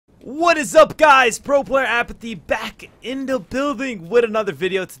What is up, guys? Pro Player Apathy back in the building with another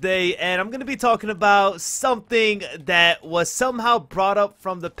video today, and I'm going to be talking about something that was somehow brought up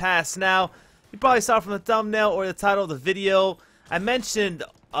from the past. Now, you probably saw from the thumbnail or the title of the video. I mentioned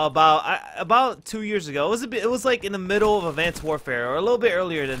about 2 years ago. It was like in the middle of Advanced Warfare, or a little bit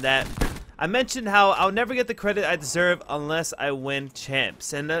earlier than that. I mentioned how I'll never get the credit I deserve unless I win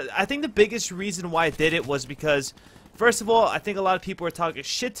champs, and I think the biggest reason why I did it was because, first of all, I think a lot of people were talking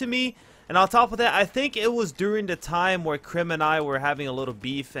shit to me, and on top of that, I think it was during the time where Krim and I were having a little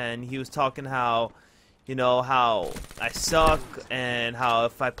beef, and he was talking how, you know, how I suck, and how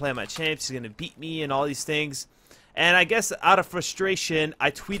if I play my champs, he's gonna beat me, and all these things. And I guess out of frustration,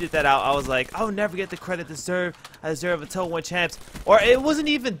 I tweeted that out. I was like, I'll never get the credit I deserve until I win champs. Or it wasn't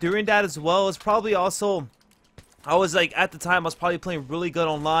even during that as well. It was probably also, I was like, at the time, I was probably playing really good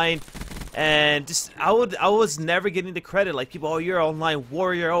online. And just I was never getting the credit. Like, people, oh, you're an online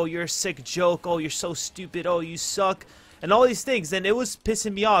warrior, oh, you're a sick joke, oh, you're so stupid, oh, you suck, and all these things. And it was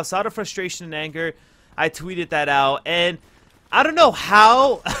pissing me off. So out of frustration and anger, I tweeted that out. And I don't know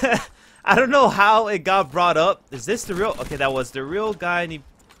how I don't know how it got brought up. Is this the real? Okay, that was the real guy, and he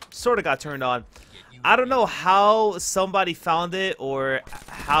sort of got turned on. I don't know how somebody found it or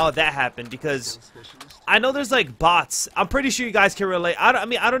how that happened, because I know there's like bots. I'm pretty sure you guys can relate. I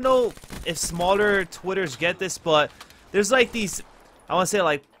mean, I don't know if smaller Twitters get this, but there's like these, I want to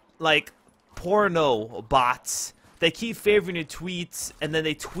say like porno bots. They keep favoring your tweets, and then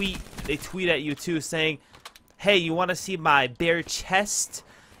they tweet at you too, saying, "Hey, you want to see my bare chest?"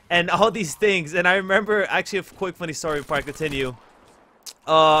 and all these things. And I remember, actually, a quick funny story before I continue.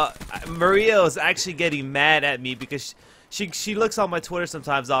 Maria was actually getting mad at me because she looks on my Twitter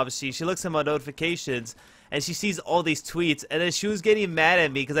sometimes. Obviously, she looks at my notifications and she sees all these tweets, and then she was getting mad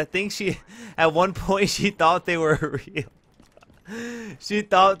at me because I think at one point she thought they were real. She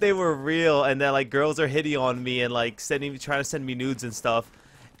thought they were real, and that like girls are hitting on me and like trying to send me nudes and stuff.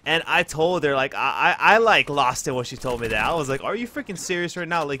 And I told her, like, I like lost it when she told me that. I was like, are you freaking serious right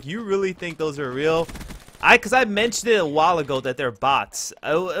now? Like, you really think those are real? Because I mentioned it a while ago that they're bots.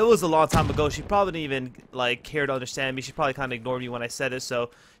 It was a long time ago. She probably didn't even, like, care to understand me. She probably kind of ignored me when I said it,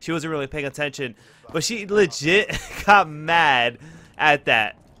 so she wasn't really paying attention. But she legit got mad at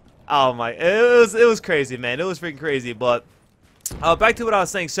that. Oh, my. It was crazy, man. It was freaking crazy. But back to what I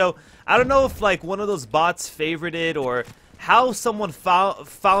was saying. So, I don't know if, like, one of those bots favorited or how someone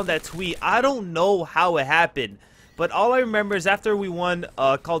found that tweet. I don't know how it happened, but all I remember is after we won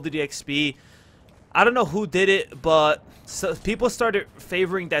Call of Duty XP, I don't know who did it, but people started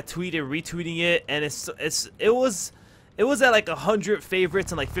favoring that tweet and retweeting it, and it was at like 100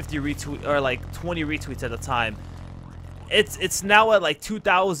 favorites and like 50 retweet or like 20 retweets at the time. It's now at like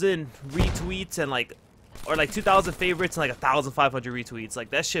 2,000 retweets and like, or like 2,000 favorites and like 1,500 retweets.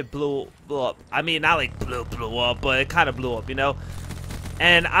 Like, that shit blew up. I mean, not like blew up, but it kind of blew up, you know.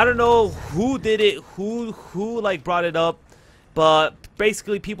 And I don't know who did it, who like brought it up, but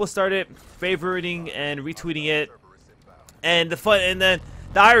basically people started favoriting and retweeting it. And then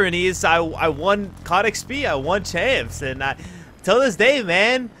the irony is, I won COD XP, I won champs, and till this day,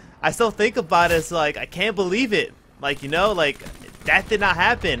 man, I still think about it. It's like, I can't believe it. Like, you know, like, that did not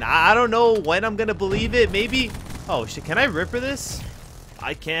happen. I don't know when I'm gonna believe it. Maybe. Oh shit! Can I ripper this?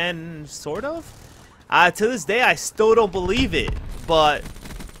 I can, sort of. To this day, I still don't believe it. But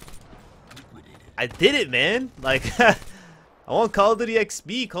I did it, man. Like, I won Call of Duty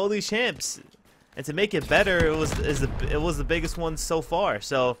XP, Call of Duty champs, and to make it better, it was the biggest one so far.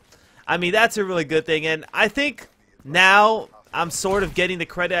 So, I mean, that's a really good thing. And I think now I'm sort of getting the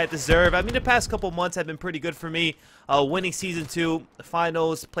credit I deserve. I mean, the past couple months have been pretty good for me. Winning Season 2, the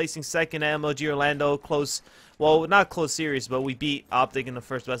finals, placing second at MLG Orlando, close, well, not close series, but we beat Optic in the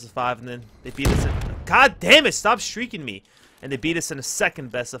first best of 5, and then they beat us in, god damn it, stop streaking me, and they beat us in the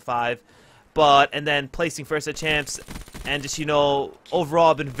second best of 5, and then placing first at champs, and just, you know,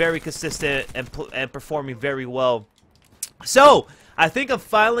 overall, I've been very consistent and performing very well. So, I think I'm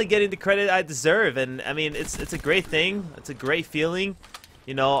finally getting the credit I deserve, and I mean, it's a great thing, it's a great feeling.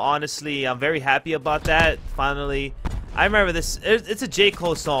 You know, honestly, I'm very happy about that. Finally, I remember this. It's a J.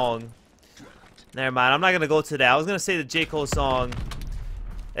 Cole song. Never mind. I'm not gonna go to that. I was gonna say the J. Cole song.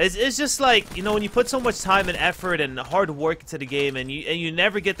 It's just like, you know, when you put so much time and effort and hard work into the game, and you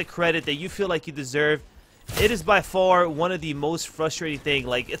never get the credit that you feel like you deserve. It is by far one of the most frustrating things.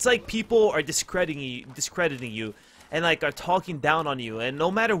 Like, it's like people are discrediting you. And like are talking down on you, and no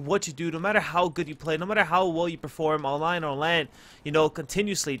matter what you do, no matter how good you play, no matter how well you perform online or on LAN, you know,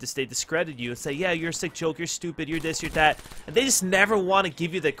 continuously they discredit you and say, yeah, you're a sick joke, you're stupid, you're this, you're that, and they just never want to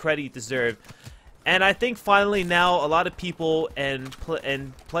give you the credit you deserve. And I think finally now a lot of people and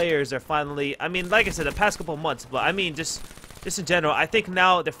players are finally, I mean, like I said, the past couple months, but I mean just in general, I think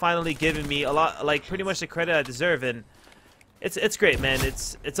now they're finally giving me a lot, like pretty much the credit I deserve, and it's great, man.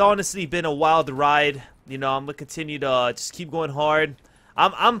 It's honestly been a wild ride. You know, I'm gonna continue to just keep going hard.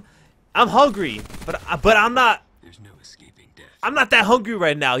 I'm hungry, but I'm not. There's no escaping death. I'm not that hungry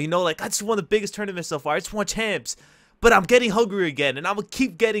right now. You know, like I just won the biggest tournament so far. I just won champs. But I'm getting hungry again, and I'm gonna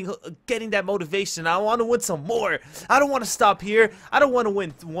keep getting that motivation. I want to win some more. I don't want to stop here. I don't want to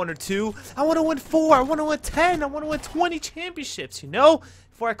win 1 or 2. I want to win 4. I want to win 10. I want to win 20 championships. You know,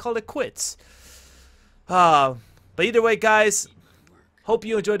 before I call it quits. But either way, guys, hope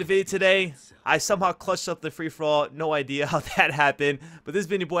you enjoyed the video today. I somehow clutched up the free-for-all. No idea how that happened. But this has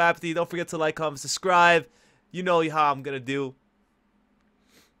been your boy Apathy. Don't forget to like, comment, subscribe. You know how I'm gonna do.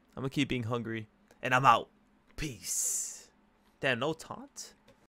 I'm gonna keep being hungry, and I'm out. Peace. Damn, no taunt?